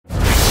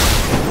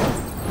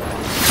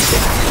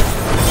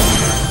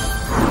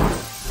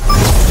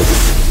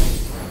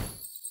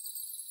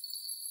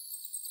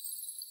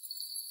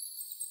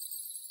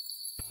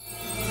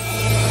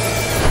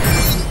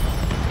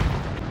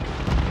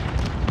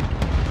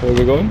Where are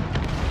we going?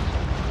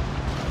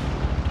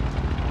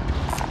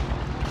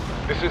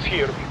 This is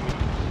here.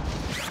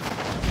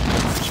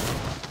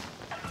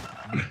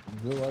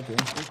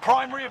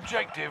 Primary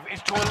objective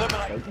is to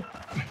eliminate.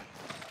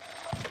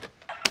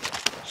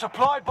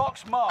 Supply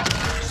box marked.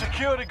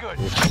 Secure the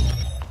goods.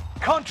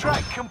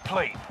 Contract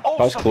complete. All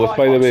That's supply close,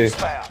 by the way. boxes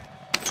found.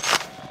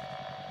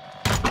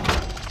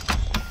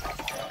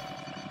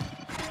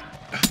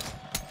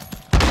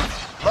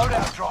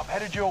 Loadout drop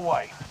headed your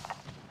way.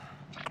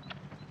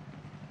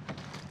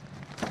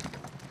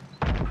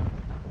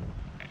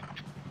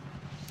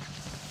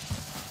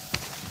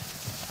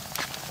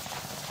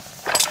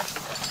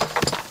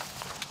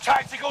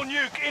 Tactical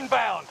nuke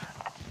inbound.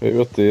 Right,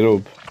 we're there,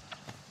 Rob.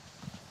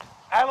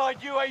 Allied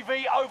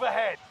UAV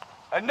overhead.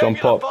 A Jump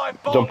Nebula up.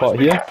 5 bomb Jump has up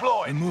been here.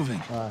 deployed. I'm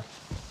moving.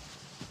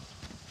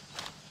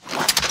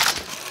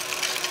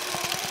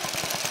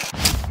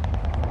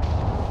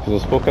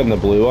 Because I spoke in the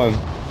blue one.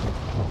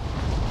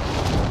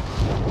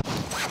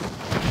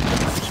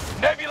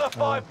 Nebula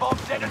 5 bomb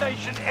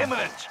detonation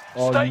imminent.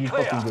 Oh, Stay you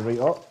clear. fucking go right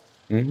up.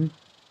 Mm-hmm.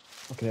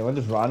 Okay, I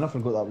just ran. I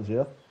forgot that was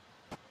there.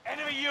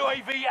 Enemy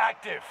UAV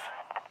active.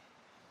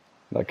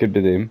 That could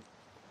be them.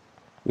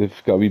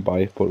 They've got a wee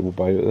portable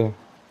buy out there.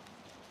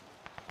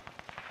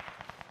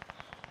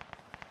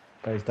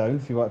 Guy's down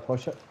if you want to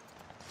push it.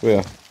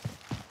 Where?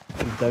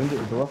 He's down at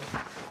the door.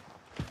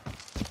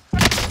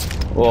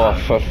 Oh,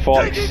 for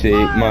fuck's sake,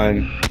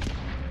 man.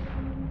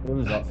 Where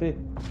was that for?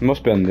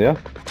 Must be in there.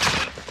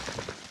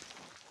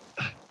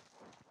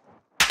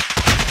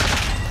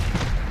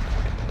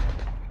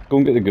 Go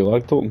and get the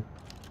gulag token.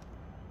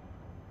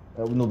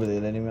 It will not be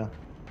there anywhere.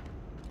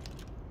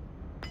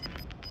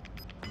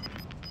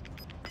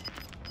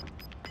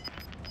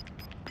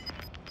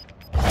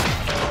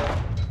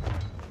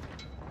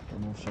 I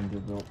know somebody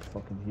will be up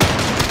fucking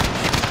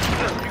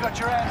here. You got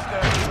your hands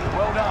dirty.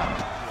 Well done.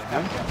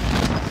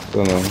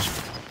 Don't know.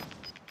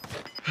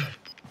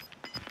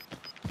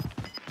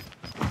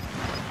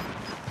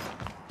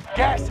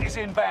 Gas is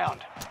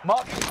inbound.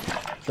 Mark.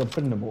 Jump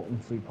in the boat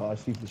and free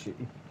pass, leave the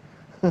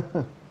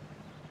shitty.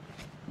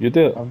 You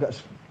do it. I've got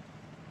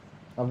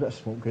a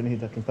smoke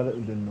grenade, I can put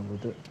it down and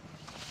load it.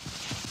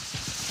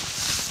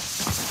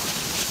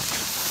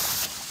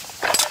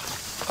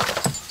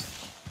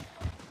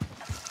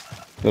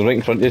 They're right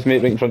in front of you,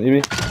 mate, right in front of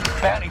me.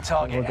 Bounty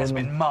target Well has done,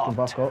 been then. marked.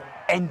 Come back up.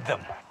 End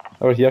them.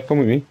 Over here, come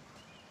with me.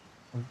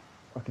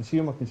 I can see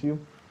him, I can see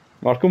him.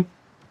 Mark him.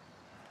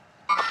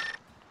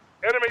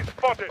 Enemy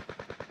spotted.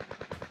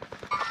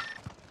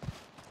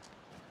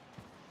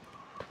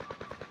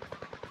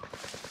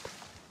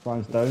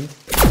 One's down.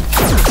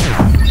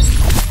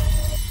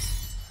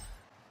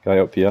 Guy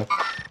up here.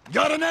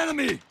 Got an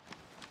enemy!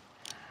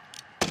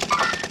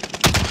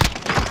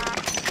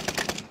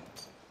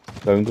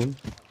 Downed him.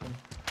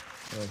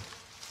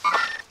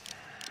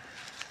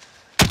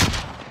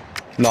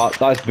 Nah,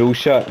 that's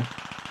bullshit.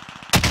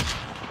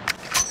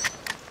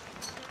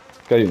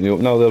 Guy in the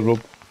open now there, Rob.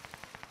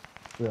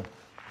 Yeah.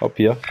 Up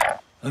here.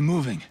 I'm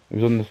moving. He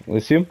was on the...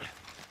 Let's see him.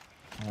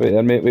 Wait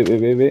there, mate.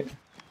 Wait.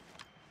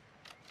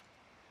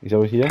 He's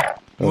over here.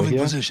 Over Moving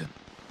here. position.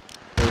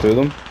 Two of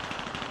them.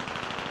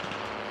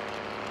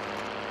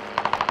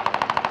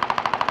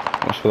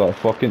 That's for that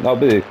fucking... That'll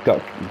be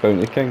the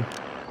bounty king.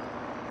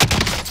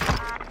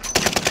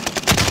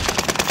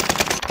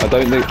 I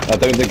downed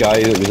the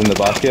guy that was in the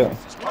back here.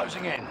 It's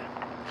closing in.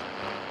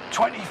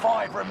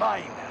 25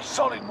 remain.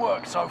 Solid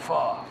work so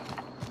far.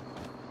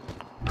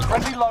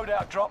 Friendly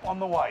loadout drop on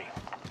the way.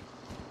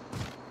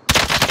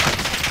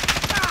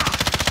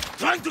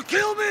 Trying to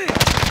kill me!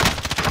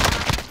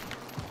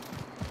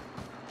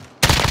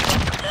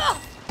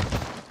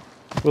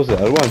 Where's the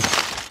other one?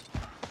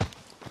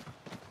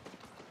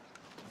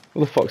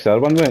 Where the fuck's the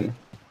other one went?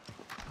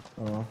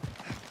 Oh.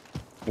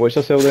 Watch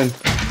yourself then.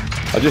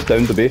 I just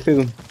downed the both of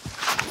them.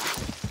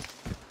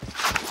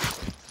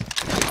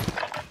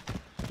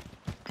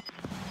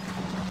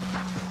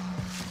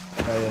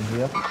 Guy in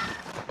here.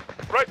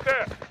 Right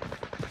there.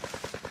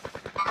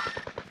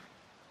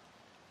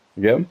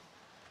 You get him?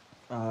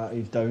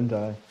 He's down,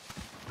 die.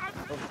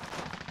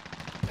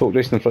 Talk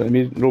racing in front of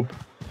me, Rob.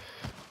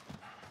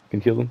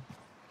 Can hear them.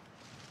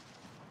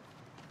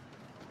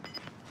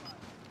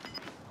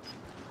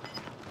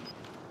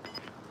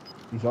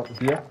 He's up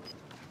here.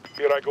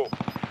 Here I go.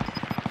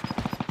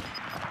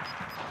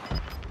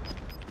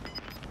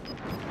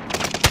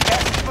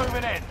 Gas is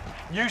moving in.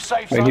 New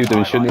safe When zone. he was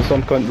doing shooting at highlighted.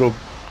 some cunt, Rob.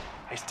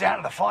 It's down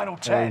to the final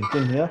 10.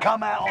 he's in here.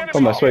 Come out on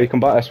Come top. this way, come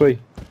back this way.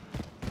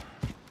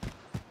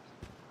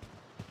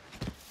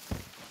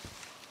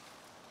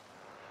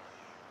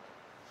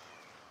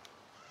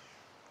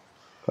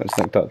 Can't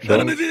sneak that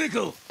Enemy truck.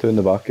 vehicle! Two in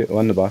the back,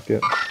 one in the back, yeah.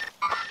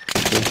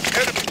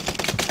 Enemy.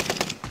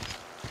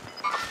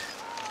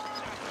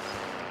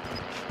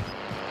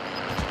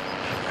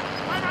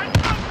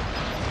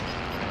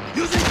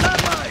 Using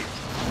thermite!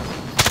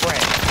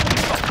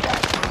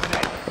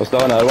 There's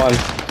still another one.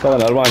 Still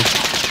another one.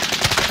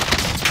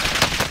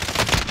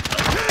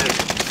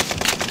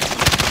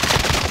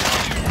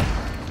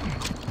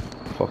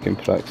 Fucking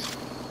pricks.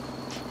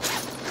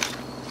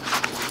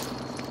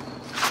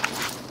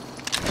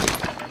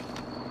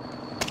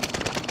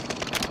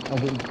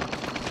 I've got,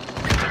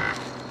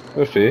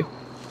 Where's he?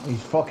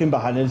 he's fucking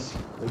behind us,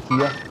 like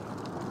here.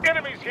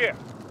 Enemies here.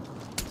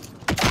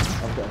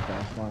 I've got a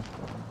gas mask.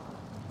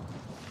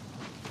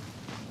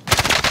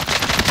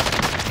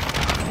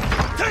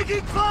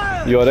 Taking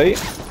fire! You alright?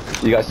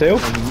 You got a sail?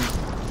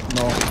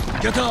 No,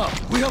 Get up!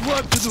 We have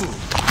work to do!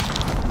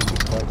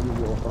 right, you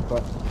go off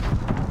quick.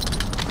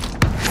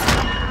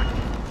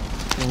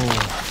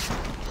 Oh.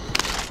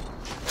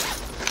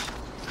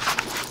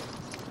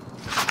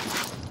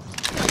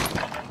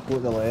 Go to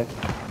the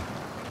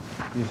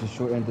left. Use the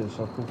short end of the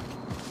circle.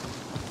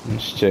 I'm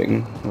just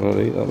checking.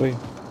 Alright, that way.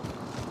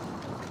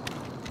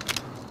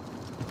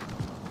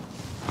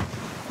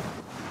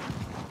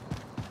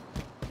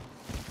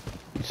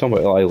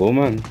 Somewhere to lie low,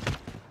 man.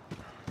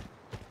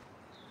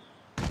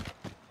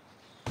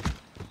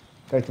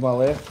 Guy to my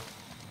left.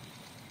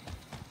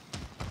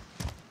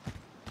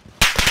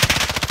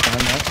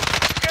 Behind that.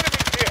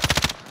 Enemies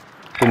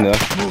here. In there.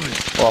 Moving.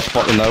 Oh,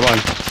 fucking there, man.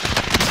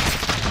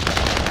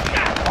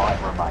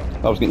 5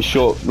 remaining. I was getting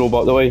shot,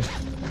 robot the way.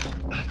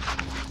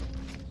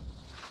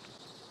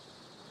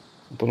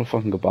 I don't know if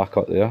I can go back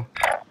up there.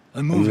 I'm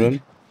And moving.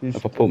 run. Just,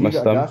 If I pull you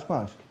missed got a him. gas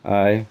mask?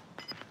 Aye.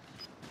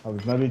 I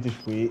would maybe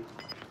just wait.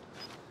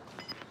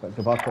 But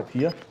go back up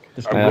here.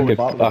 Just go Aye, back with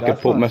I the could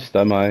gas put mask. missed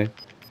him, aye.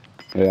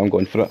 Right, I'm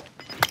going for it.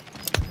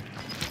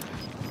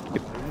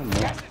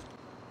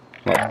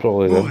 That's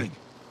probably them. Moving.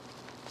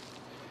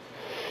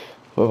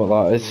 Whatever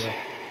that is.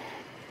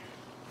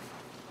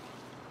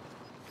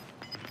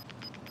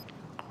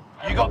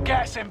 You got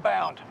gas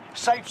inbound.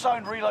 Safe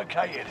zone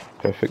relocated.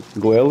 Perfect.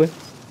 Go early.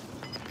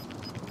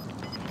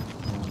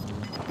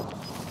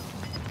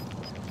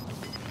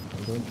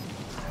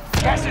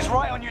 Gas is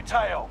right on your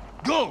tail.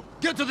 Go!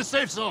 Get to the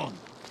safe zone!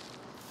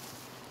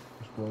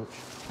 Just watch.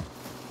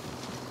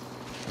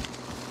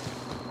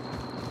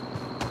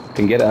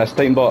 Can get it this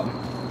time, but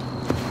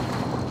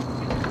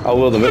I'll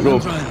wear the mid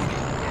rope. Driving.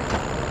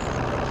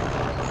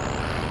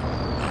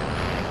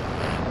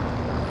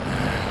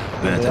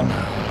 Better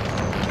now.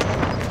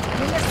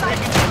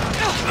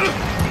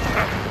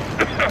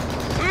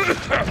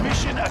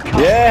 Mission accomplished.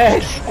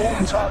 Yes!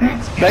 All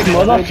targets. Big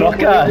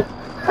motherfucker!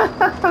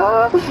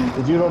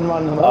 Did you run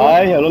one?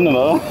 Aye, I don't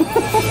know.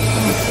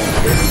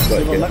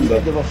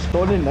 They were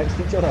stoning next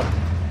to each other.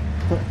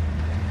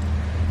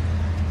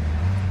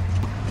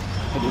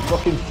 And they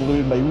fucking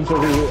flew miles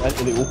away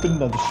into the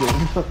open and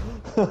shooting.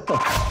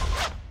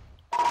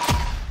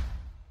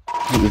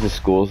 What was the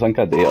scores? I think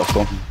I had 8 or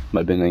something.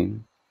 Might be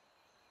 9.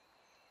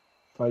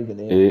 5 and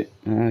 8.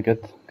 8.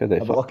 Good. Good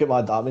But effort. look at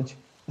my damage.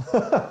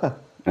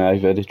 Aye,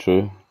 very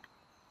true.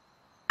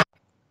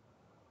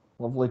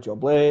 Lovely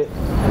job, late.